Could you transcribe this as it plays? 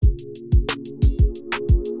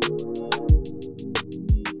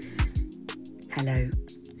Hello,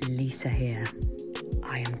 Lisa here.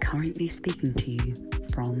 I am currently speaking to you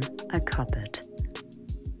from a cupboard.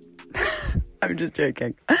 I'm just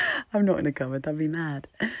joking. I'm not in a cupboard, that'd be mad.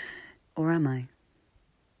 Or am I?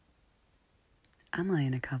 Am I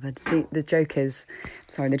in a cupboard? See, the joke is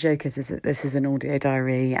that this is an audio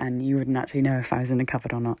diary and you wouldn't actually know if I was in a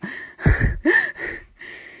cupboard or not.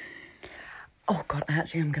 Oh God, I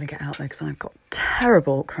actually am going to get out there because I've got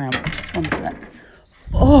terrible cramp. Just one sec.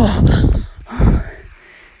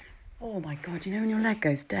 Oh my God, you know when your leg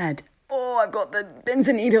goes dead? Oh, I've got the pins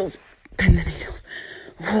and needles.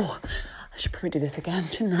 Oh, I should probably do this again,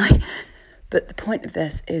 shouldn't I? But the point of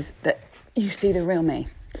this is that you see the real me.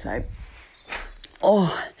 So,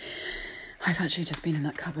 I've actually just been in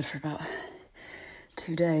that cupboard for about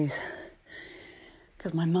 2 days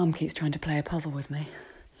because my mum keeps trying to play a puzzle with me.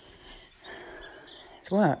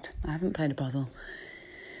 It's worked. I haven't played a puzzle.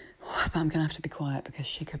 But I'm going to have to be quiet because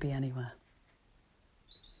she could be anywhere.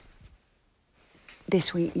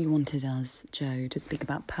 This week you wanted us, Joe, to speak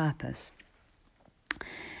about purpose.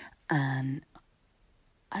 And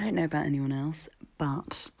I don't know about anyone else,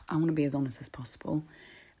 but I want to be as honest as possible.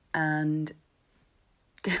 And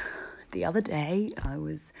the other day I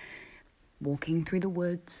was walking through the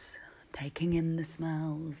woods, taking in the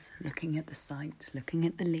smells, looking at the sights, looking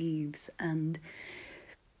at the leaves, and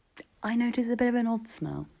I noticed a bit of an odd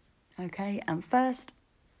smell. Okay, and first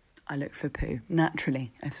I looked for poo.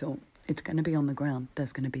 Naturally, I thought it's going to be on the ground.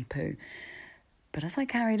 There's going to be poo. But as I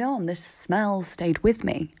carried on, this smell stayed with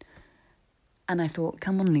me. And I thought,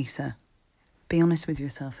 come on, Lisa, be honest with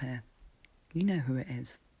yourself here. You know who it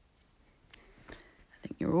is. I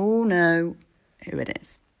think you all know who it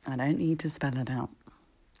is. I don't need to spell it out.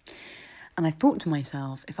 And I thought to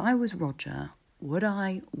myself, if I was Roger, would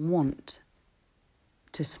I want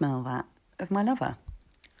to smell that of my lover?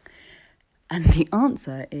 And the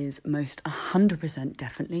answer is most 100%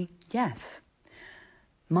 definitely yes.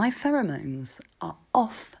 My pheromones are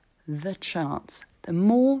off the charts. The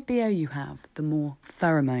more BO you have, the more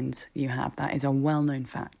pheromones you have. That is a well-known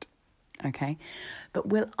fact, okay? But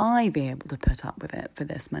will I be able to put up with it for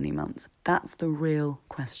this many months? That's the real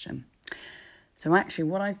question. So actually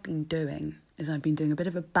what I've been doing is I've been doing a bit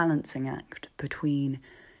of a balancing act between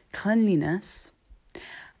cleanliness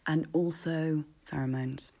and also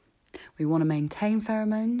pheromones. We want to maintain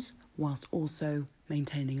pheromones whilst also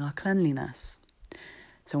maintaining our cleanliness.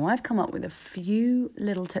 So I've come up with a few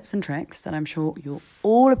little tips and tricks that I'm sure you'll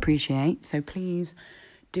all appreciate. So please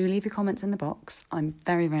do leave your comments in the box. I'm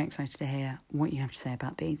very, very excited to hear what you have to say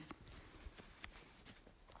about these.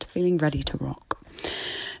 Feeling ready to rock.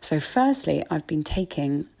 So firstly, I've been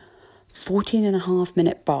taking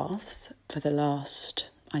 14.5-minute baths for the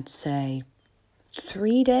last, I'd say,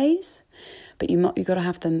 3 days. But you've got to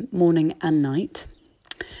have them morning and night,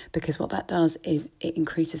 because what that does is it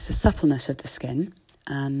increases the suppleness of the skin,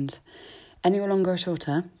 and any longer or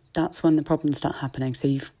shorter, that's when the problems start happening. So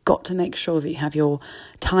you've got to make sure that you have your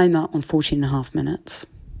timer on 14.5 minutes.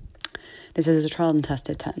 This is a tried and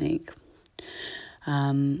tested technique.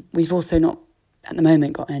 We've also not, at the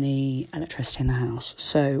moment, got any electricity in the house.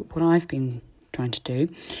 So what I've been trying to do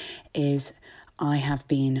is I have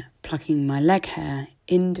been plucking my leg hair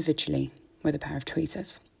individually with a pair of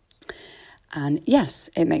tweezers. And yes,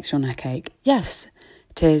 it makes your neck ache. Yes,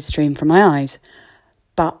 tears stream from my eyes.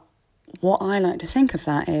 But what I like to think of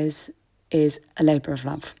that is a labour of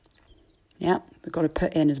love. Yeah, we've got to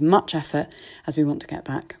put in as much effort as we want to get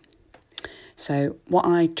back. So what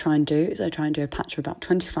I try and do is I try and do a patch of about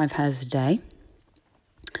 25 hairs a day.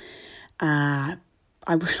 I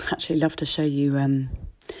would actually love to show you a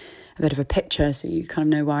bit of a picture so you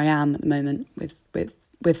kind of know where I am at the moment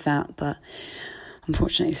with that, but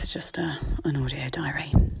unfortunately this is just an audio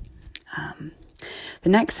diary. The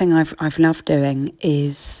next thing I've loved doing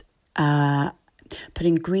is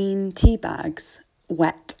putting green tea bags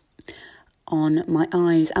wet on my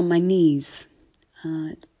eyes and my knees.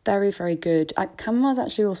 It's very, very good. Chamomile is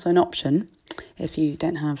actually also an option if you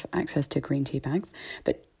don't have access to green tea bags,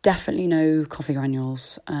 but definitely no coffee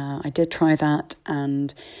granules. I did try that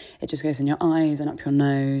and it just goes in your eyes and up your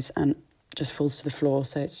nose and just falls to the floor,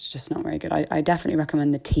 so it's just not very good. I definitely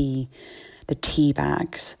recommend the tea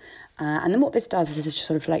bags. And then what this does is it just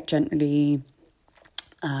sort of like gently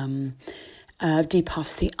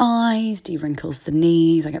depuffs the eyes, de-wrinkles the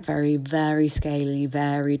knees. I get very, very scaly,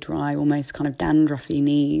 very dry, almost kind of dandruffy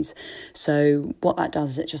knees. So what that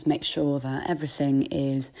does is it just makes sure that everything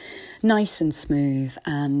is nice and smooth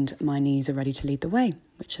and my knees are ready to lead the way,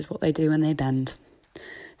 which is what they do when they bend.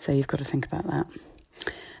 So you've got to think about that.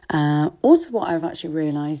 Also, what I've actually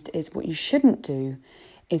realised is what you shouldn't do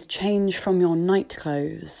is change from your night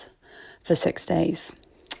clothes for 6 days.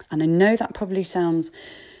 And I know that probably sounds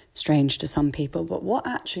strange to some people, but what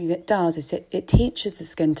actually it does is it teaches the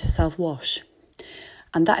skin to self-wash.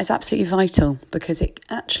 And that is absolutely vital because it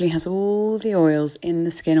actually has all the oils in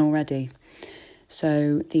the skin already.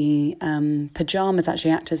 So the pyjamas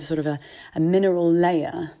actually act as a sort of a mineral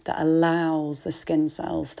layer that allows the skin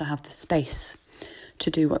cells to have the space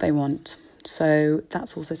to do what they want. So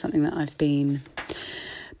that's also something that I've been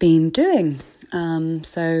doing.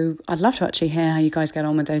 So I'd love to actually hear how you guys get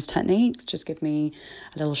on with those techniques. Just give me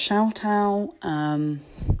a little shout out. And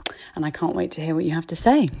I can't wait to hear what you have to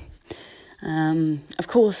say. Of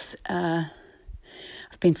course, I've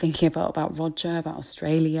been thinking about Roger, about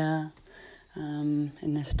Australia,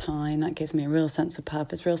 in this time. That gives me a real sense of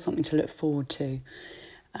purpose, real something to look forward to.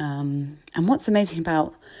 And what's amazing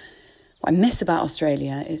about, what I miss about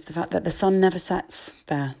Australia is the fact that the sun never sets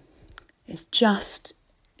there. It's just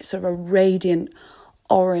sort of a radiant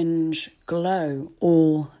orange glow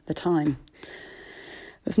all the time.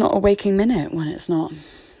 There's not a waking minute when it's not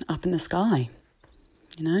up in the sky,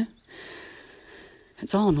 you know?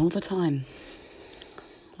 It's on all the time,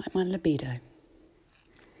 like my libido.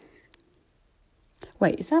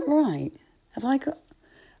 Wait, is that right?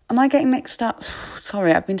 Am I getting mixed up?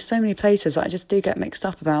 Sorry, I've been to so many places that I just do get mixed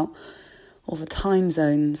up about all the time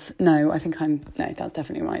zones. No, that's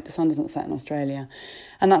definitely right. The sun doesn't set in Australia.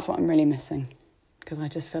 And that's what I'm really missing, because I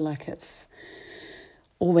just feel like it's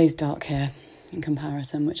always dark here in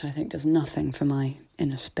comparison, which I think does nothing for my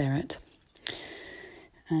inner spirit.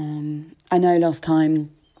 I know last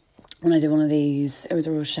time when I did one of these, it was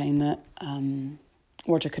a real shame that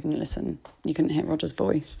Roger couldn't listen. You couldn't hear Roger's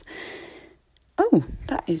voice. Oh,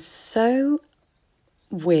 that is so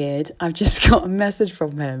weird. I've just got a message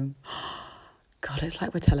from him. God, it's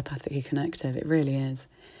like we're telepathically connected. It really is.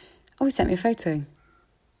 Oh, he sent me a photo.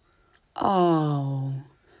 Oh,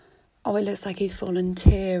 it looks like he's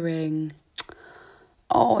volunteering.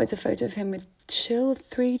 Oh, it's a photo of him with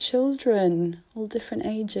 3 children, all different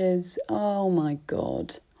ages. Oh, my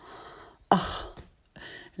God. Oh,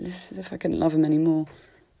 it looks as if I couldn't love him anymore.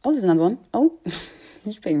 Oh, there's another one. Oh,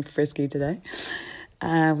 he's being frisky today.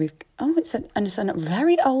 It's a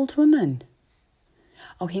very old woman.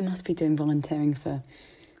 Oh, he must be doing volunteering for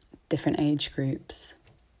different age groups.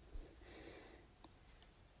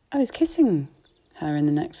 Oh, he's kissing her in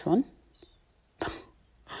the next one.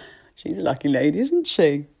 She's a lucky lady, isn't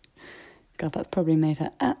she? God, that's probably made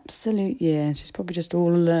her absolute year. She's probably just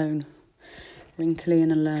all alone. Wrinkly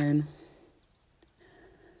and alone.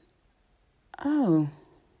 Oh.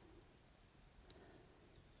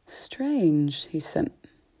 Strange, he sent.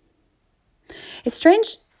 It's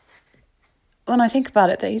strange when I think about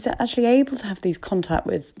it that he's actually able to have these contact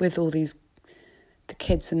with all the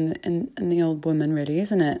kids and the old woman, really,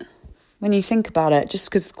 isn't it? When you think about it, just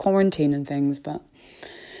because quarantine and things, but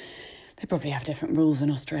they probably have different rules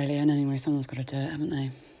in Australia, and anyway, someone's got to do it, haven't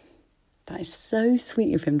they? That is so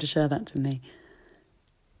sweet of him to share that to me.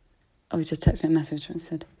 Oh, he's just texted me a message and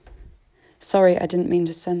said, "Sorry, I didn't mean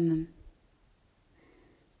to send them."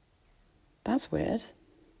 That's weird.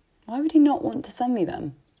 Why would he not want to send me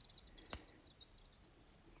them?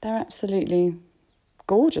 They're absolutely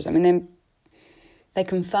gorgeous. I mean, they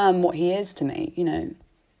confirm what he is to me, you know,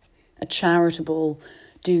 a charitable,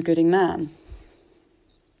 do-gooding man.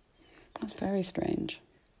 That's very strange.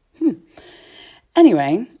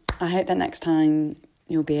 Anyway, I hope that next time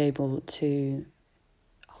you'll be able to...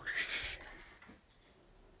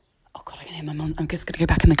 Oh, God, I can hear my mum. I'm just going to go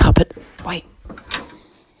back in the cupboard. Wait.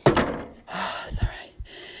 Sorry.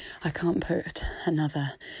 I can't put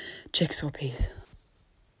another jigsaw piece.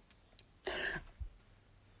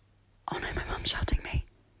 Oh, no, my mum's shouting me.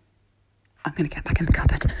 I'm going to get back in the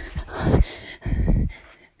cupboard.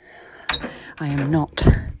 I am not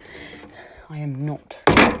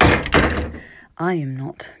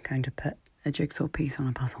going to put a jigsaw piece on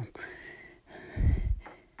a puzzle.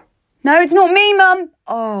 No, it's not me, Mum.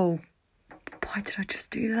 Oh, why did I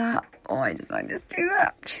just do that? Why did I just do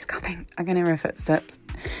that? She's coming. I can hear her footsteps.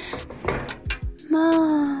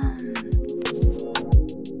 Mum.